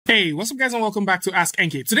Hey, what's up guys and welcome back to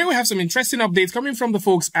askNK. Today we have some interesting updates coming from the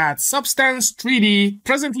folks at Substance 3D,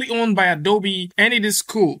 presently owned by Adobe, and it is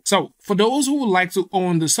cool. So, for those who would like to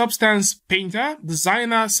own the Substance Painter,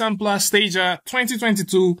 Designer, Sampler, Stager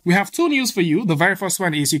 2022, we have two news for you. The very first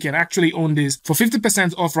one is you can actually own this for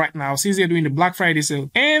 50% off right now since they're doing the Black Friday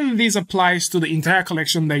sale. And this applies to the entire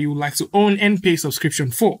collection that you would like to own and pay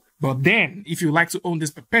subscription for. But then, if you like to own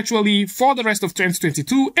this perpetually for the rest of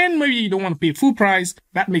 2022 and maybe you don't want to pay full price,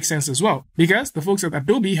 that makes sense as well. Because the folks at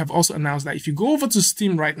Adobe have also announced that if you go over to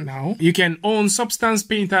Steam right now, you can own Substance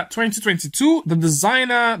Painter 2022, the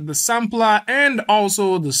Designer, the Sampler, and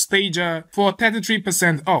also the Stager for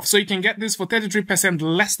 33% off. So you can get this for 33%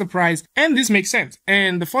 less the price, and this makes sense.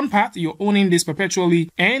 And the fun part, you're owning this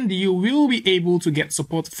perpetually, and you will be able to get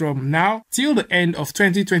support from now till the end of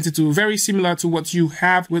 2022, very similar to what you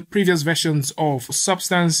have with previous versions of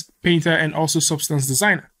Substance Painter and also Substance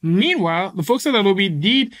Designer. Meanwhile, the folks at Adobe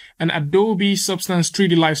did an Adobe Substance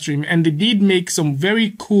 3D livestream and they did make some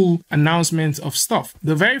very cool announcements of stuff.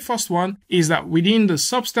 The very first one is that within the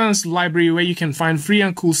Substance library where you can find free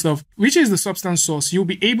and cool stuff, which is the Substance source, you'll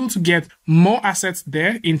be able to get more assets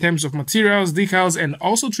there in terms of materials, decals, and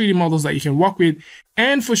also 3D models that you can work with.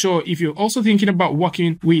 And for sure, if you're also thinking about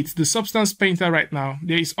working with the Substance Painter right now,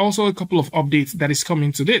 there is also a couple of updates that is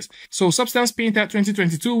coming to this. So Substance Painter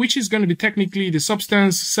 2022, which is going to be technically the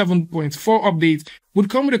Substance 7.4 update, would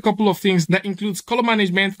come with a couple of things that includes color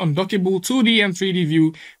management, undockable 2D and 3D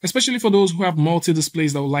view, especially for those who have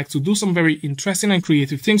multi-displays that would like to do some very interesting and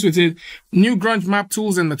creative things with it, new grunge map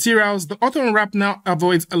tools and materials, the auto unwrap now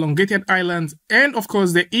avoids elongated islands, and of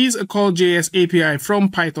course there is a Call.js API from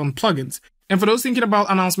Python plugins. And for those thinking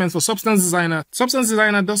about announcements for Substance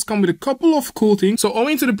Designer does come with a couple of cool things. So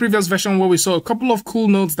owing to the previous version where we saw a couple of cool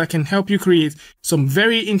nodes that can help you create some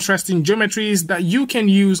very interesting geometries that you can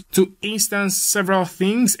use to instance several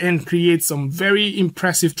things and create some very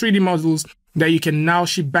impressive 3D models that you can now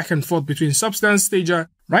ship back and forth between Substance Stager.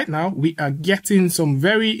 Right now, we are getting some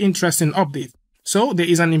very interesting updates. So there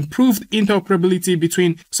is an improved interoperability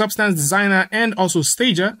between Substance Designer and also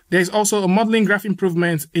Stager. There is also a modeling graph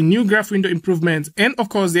improvement, a new graph window improvement, and of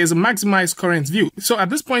course there's a maximize current view. So at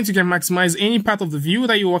this point you can maximize any part of the view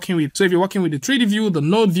that you're working with. So if you're working with the 3D view, the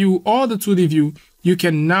node view, or the 2D view, you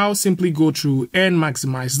can now simply go through and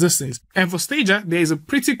maximize these things. And for Stager, there is a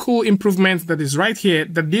pretty cool improvement that is right here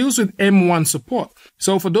that deals with M1 support.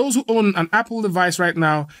 So for those who own an Apple device right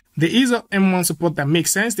now, there is a M1 support that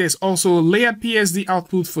makes sense. There's also layered PSD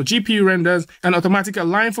output for GPU renders, an automatic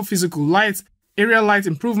align for physical light, area light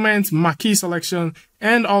improvement, marquee selection,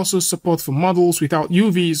 and also support for models without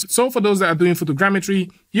UVs. So for those that are doing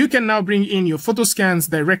photogrammetry, you can now bring in your photo scans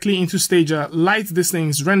directly into Stager, light these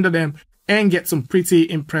things, render them, and get some pretty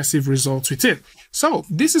impressive results with it. So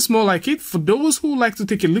this is more like it. For those who like to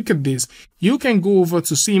take a look at this, you can go over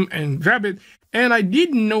to Steam and grab it. And I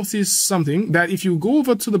did notice something that if you go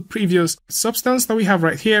over to the previous Substance that we have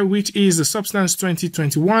right here, which is the Substance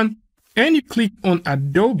 2021, and you click on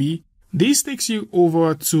Adobe, this takes you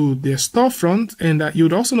over to their storefront, and you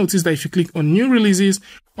would also notice that if you click on new releases,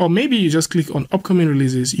 or maybe you just click on upcoming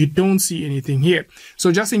releases, you don't see anything here.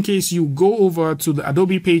 So just in case you go over to the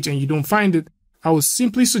Adobe page and you don't find it, I would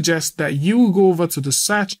simply suggest that you go over to the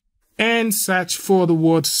search and search for the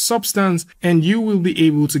word Substance, and you will be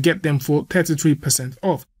able to get them for 33%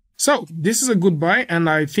 off. So this is a good buy, and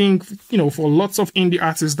I think, for lots of indie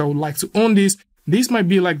artists that would like to own this might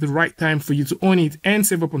be like the right time for you to own it and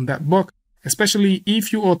save up on that buck, especially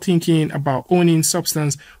if you are thinking about owning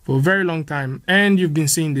Substance for a very long time and you've been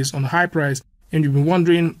seeing this on high price and you've been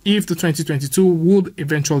wondering if the 2022 would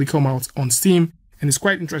eventually come out on Steam. And it's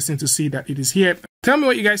quite interesting to see that it is here. Tell me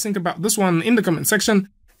what you guys think about this one in the comment section.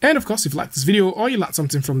 And of course, if you like this video or you learned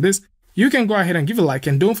something from this, you can go ahead and give a like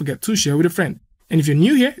and don't forget to share with a friend. And if you're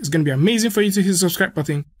new here, it's going to be amazing for you to hit the subscribe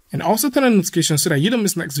button and also turn on notifications so that you don't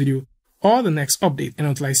miss the next video or the next update. And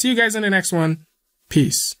until I see you guys in the next one,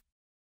 peace.